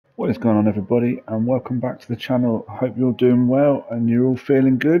What is going on, everybody, and welcome back to the channel. I hope you're doing well and you're all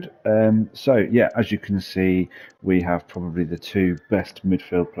feeling good. So as you can see, we have probably the two best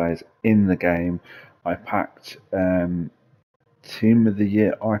midfield players in the game. I packed Team of the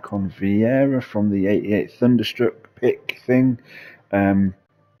Year icon Vieira from the 88 Thunderstruck pick thing.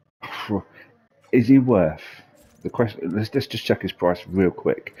 Is he worth the question? Let's just check his price real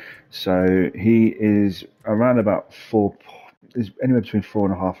quick. So he is around about is anywhere between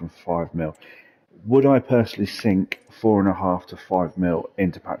 4.5 and 5 mil. Would I personally sink 4.5 to 5 mil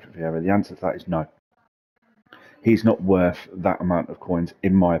into Patrick Vieira? The answer to that is no. He's not worth that amount of coins,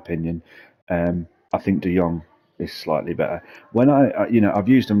 in my opinion. I think De Jong is slightly better. When I've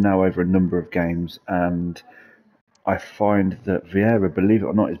used him now over a number of games, and I find that Vieira, believe it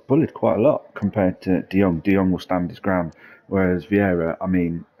or not, is bullied quite a lot compared to De Jong. De Jong will stand his ground, whereas Vieira, I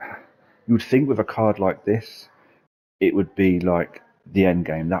mean, you would think with a card like this, it would be like the end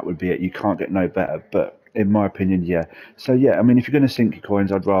game. That would be it. You can't get no better. But in my opinion, yeah. So yeah, I mean, if you're going to sink your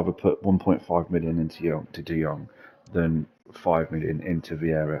coins, I'd rather put 1.5 million into De Jong than 5 million into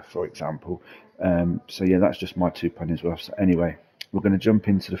Vieira, for example. So yeah, that's just my 2 pennies worth. So anyway, we're going to jump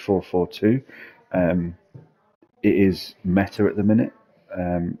into the 4-4-2. It is meta at the minute.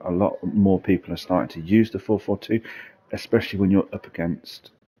 A lot more people are starting to use the 4-4-2, especially when you're up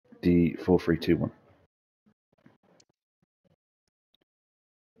against the 4-3-2-1.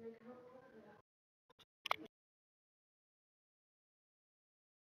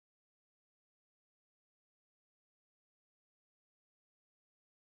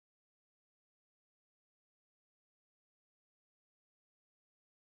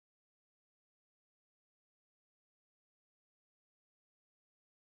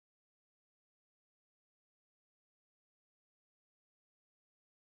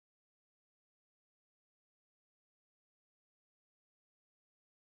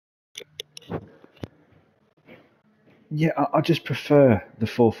 Yeah, I just prefer the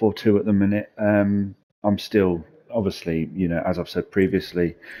 4-4-2 at the minute. I'm still, obviously, as I've said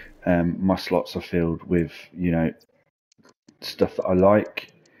previously, my slots are filled with, stuff that I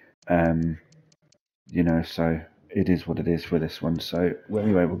like. So it is what it is for this one. So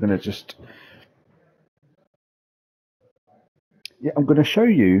anyway, we're going to I'm going to show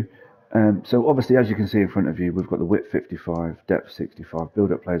you. So obviously, as you can see in front of you, we've got the width 55, depth 65,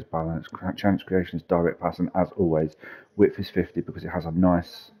 build-up players balance, chance creation is direct pass, and as always, width is 50 because it has a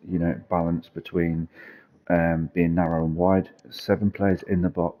nice, balance between being narrow and wide. 7 players in the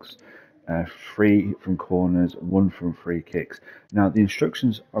box, 3 from corners, 1 from free kicks. Now the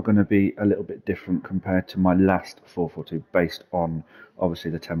instructions are going to be a little bit different compared to my last 4-4-2, based on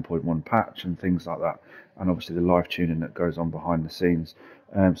obviously the 10.1 patch and things like that, and obviously the live tuning that goes on behind the scenes.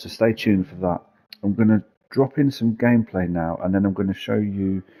 So stay tuned for that. I'm going to drop in some gameplay now, and then I'm going to show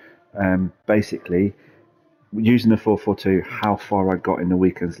you basically using the 4-4-2 how far I got in the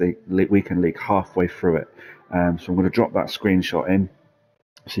weekend league halfway through it. So I'm going to drop that screenshot in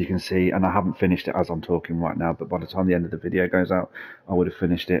so you can see, and I haven't finished it as I'm talking right now, but by the time the end of the video goes out, I would have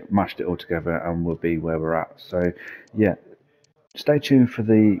finished it, mashed it all together, and we'll be where we're at. So yeah, stay tuned for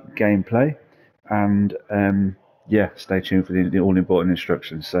the gameplay, and stay tuned for the all-important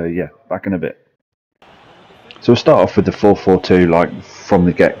instructions. So yeah, back in a bit. So we'll start off with the 4-4-2, like from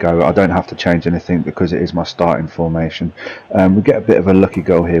the get-go. I don't have to change anything because it is my starting formation. We get a bit of a lucky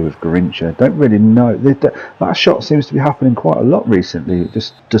goal here with Garincha. Don't really know. That shot seems to be happening quite a lot recently. It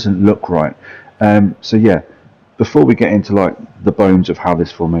just doesn't look right. So yeah, before we get into like the bones of how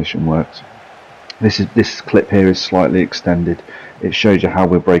this formation works, this clip here is slightly extended. It shows you how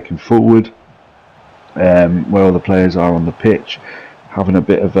we're breaking forward, where all the players are on the pitch, having a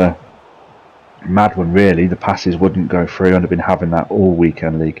bit of a mad one really. The passes wouldn't go through, and I've been having that all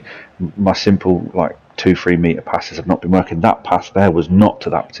weekend league. My simple like 2-3 metre passes have not been working. That pass there was not to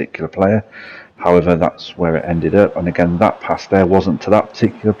that particular player, however that's where it ended up, and again that pass there wasn't to that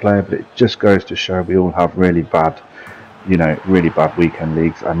particular player. But it just goes to show we all have really bad weekend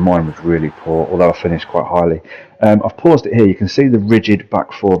leagues, and mine was really poor, although I finished quite highly. I've paused it here. You can see the rigid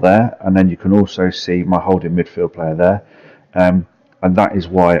back four there, and then you can also see my holding midfield player there. And that is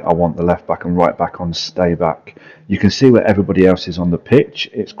why I want the left back and right back on stay back. You can see where everybody else is on the pitch.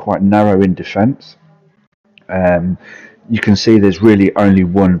 It's quite narrow in defence. You can see there's really only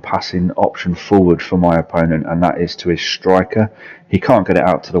one passing option forward for my opponent, and that is to his striker. He can't get it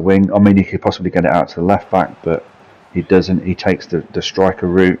out to the wing. I mean, he could possibly get it out to the left back, but he doesn't. He takes the striker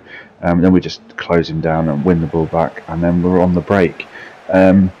route. Then we just close him down and win the ball back, and then we're on the break.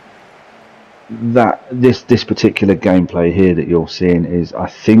 This particular gameplay here that you're seeing is, I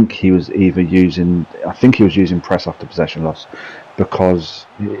think he was using press after possession loss. because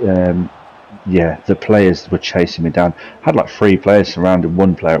yeah, the players were chasing me down. Had like 3 players surrounding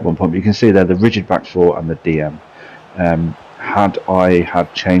one player at one point. But you can see there the rigid back 4 and the DM. Had I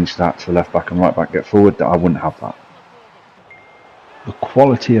had changed that to left back and right back get forward, I wouldn't have that. The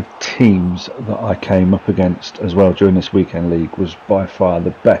quality of teams that I came up against as well during this weekend league was by far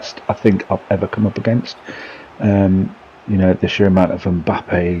the best I think I've ever come up against. You know, the sheer amount of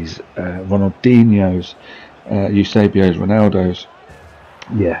Mbappe's, Ronaldinho's, Eusebios, Ronaldo's.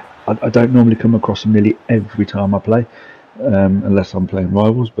 Yeah, I don't normally come across them nearly every time I play, unless I'm playing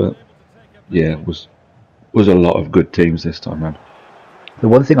rivals. But yeah, it was a lot of good teams this time, man. The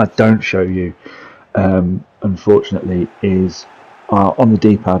one thing I don't show you, unfortunately, is on the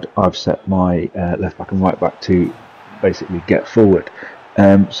D-pad I've set my left back and right back to basically get forward.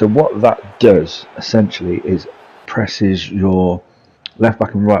 So what that does essentially is presses your left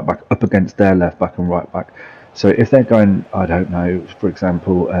back and right back up against their left back and right back. So if they're going, I don't know, for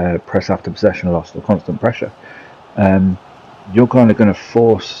example, press after possession loss or constant pressure, you're kind of going to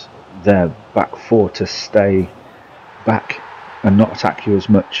force their back 4 to stay back and not attack you as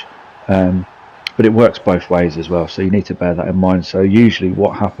much. But it works both ways as well, so you need to bear that in mind. So usually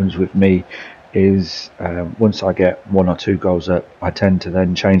what happens with me is once I get 1 or 2 goals up, I tend to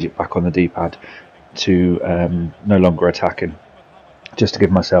then change it back on the D-pad to no longer attacking, just to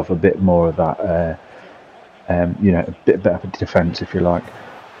give myself a bit more of that, you know, a bit better defence, if you like.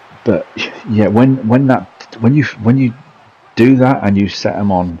 But yeah, when you do that and you set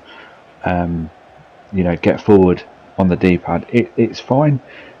them on, you know, get forward on the D-pad, it's fine.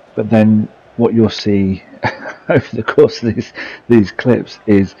 But then what you'll see over the course of these clips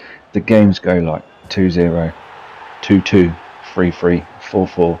is the games go like 2-0, 2-2, 3-3,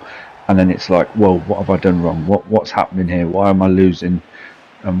 4-4, and then it's like, well, what have I done wrong? What's happening here? Why am I losing?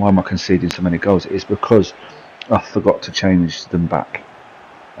 And why am I conceding so many goals? It's because I forgot to change them back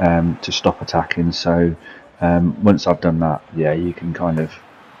to stop attacking. So once I've done that, yeah, you can kind of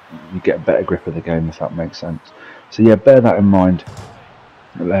you get a better grip of the game, if that makes sense. So yeah, bear that in mind.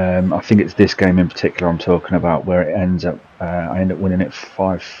 I think it's this game in particular I'm talking about where it ends up. I end up winning it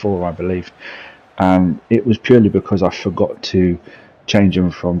 5-4, I believe, and it was purely because I forgot to change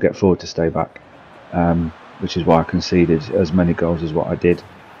them from get forward to stay back, which is why I conceded as many goals as what I did.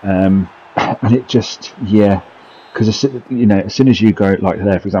 And it just, yeah, because you know, as soon as you go like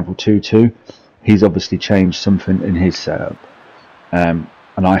there, for example, 2-2, he's obviously changed something in his setup, and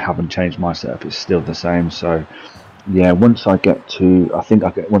I haven't changed my setup. It's still the same. So yeah, once I get my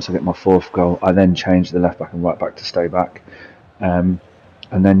 4th goal, I then change the left back and right back to stay back, and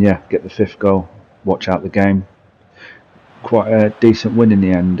then yeah, get the 5th goal, watch out the game. Quite a decent win in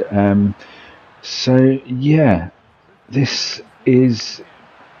the end. So yeah, this is,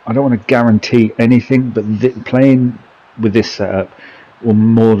 I don't want to guarantee anything, but playing with this setup will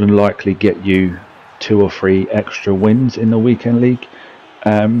more than likely get you 2 or 3 extra wins in the weekend league.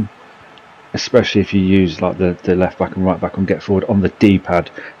 Especially if you use like the left back and right back on get forward on the D-pad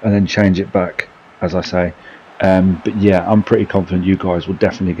and then change it back, as I say. But yeah, I'm pretty confident you guys will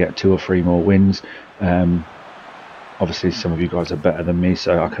definitely get 2 or 3 more wins. Obviously some of you guys are better than me,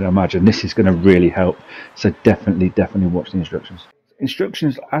 so I can imagine this is going to really help. So definitely watch the instructions.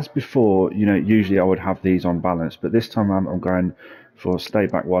 Instructions, as before, you know, usually I would have these on balance, but this time I'm going for stay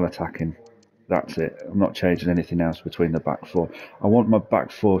back while attacking. That's it. I'm not changing anything else between the back 4. I want my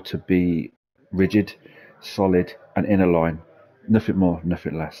back 4 to be rigid, solid, and in a line. Nothing more,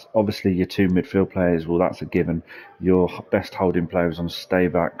 nothing less. Obviously, your 2 midfield players, well, that's a given. Your best holding player is on stay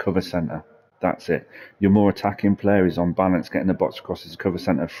back, cover centre. That's it. Your more attacking player is on balance, getting the box crosses, cover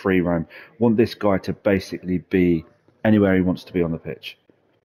centre, free roam. Want this guy to basically be anywhere he wants to be on the pitch.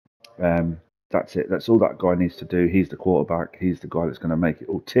 That's it. That's all that guy needs to do. He's the quarterback. He's the guy that's going to make it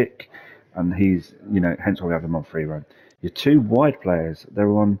all tick. And he's, you know, hence why we have him on free roam. Your 2 wide players,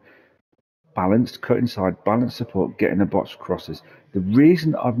 they're on balanced, cut inside, balanced support, getting the box crosses. The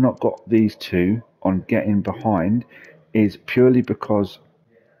reason I've not got these 2 on getting behind is purely because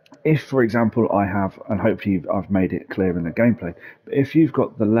if, for example, I have, and hopefully I've made it clear in the gameplay, but if you've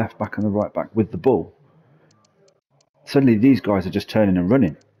got the left back and the right back with the ball, suddenly these guys are just turning and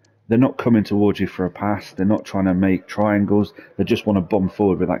running. They're not coming towards you for a pass. They're not trying to make triangles. They just want to bomb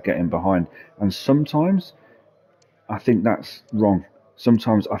forward without getting behind. And sometimes I think that's wrong.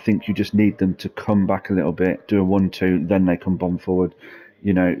 Sometimes I think you just need them to come back a little bit, do a 1-2, then they can bomb forward.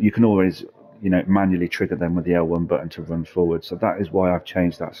 You know, you can always, you know, manually trigger them with the L1 button to run forward. So that is why I've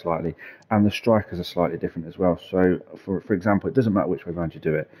changed that slightly. And the strikers are slightly different as well. So for example, it doesn't matter which way around you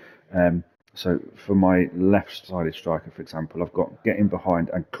do it. So for my left-sided striker, for example, I've got get in behind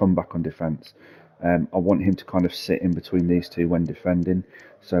and come back on defence. I want him to kind of sit in between these two when defending.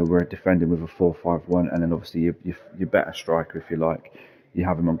 So we're defending with a 4-5-1, and then obviously your better striker, if you like, you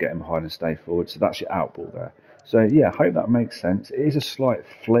have him on get him hide and stay forward. So that's your out ball there. So yeah, I hope that makes sense. It is a slight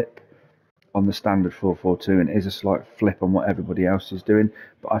flip on the standard 4-4-2, and it is a slight flip on what everybody else is doing.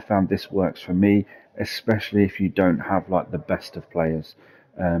 But I found this works for me, especially if you don't have like the best of players.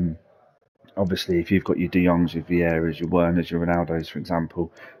 Obviously, if you've got your De Jongs, your Vieiras, your Werners, your Ronaldos, for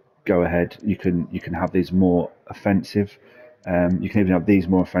example, go ahead. You can have these more offensive. You can even have these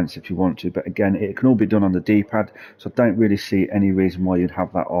more offensive if you want to. But again, it can all be done on the D-pad. So I don't really see any reason why you'd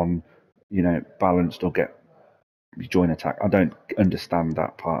have that on, balanced or get join attack. I don't understand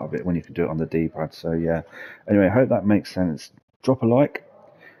that part of it when you can do it on the D-pad. So yeah. Anyway, I hope that makes sense. Drop a like.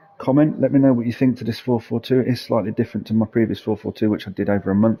 Comment, let me know what you think to this 4-4-2. It is slightly different to my previous 4-4-2, which I did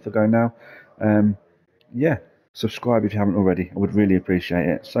over a month ago now. Yeah, subscribe if you haven't already. I would really appreciate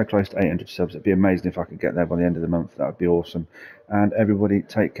it. So close to 800 subs. It'd be amazing if I could get there by the end of the month. That would be awesome. And everybody,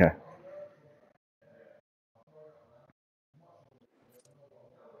 take care.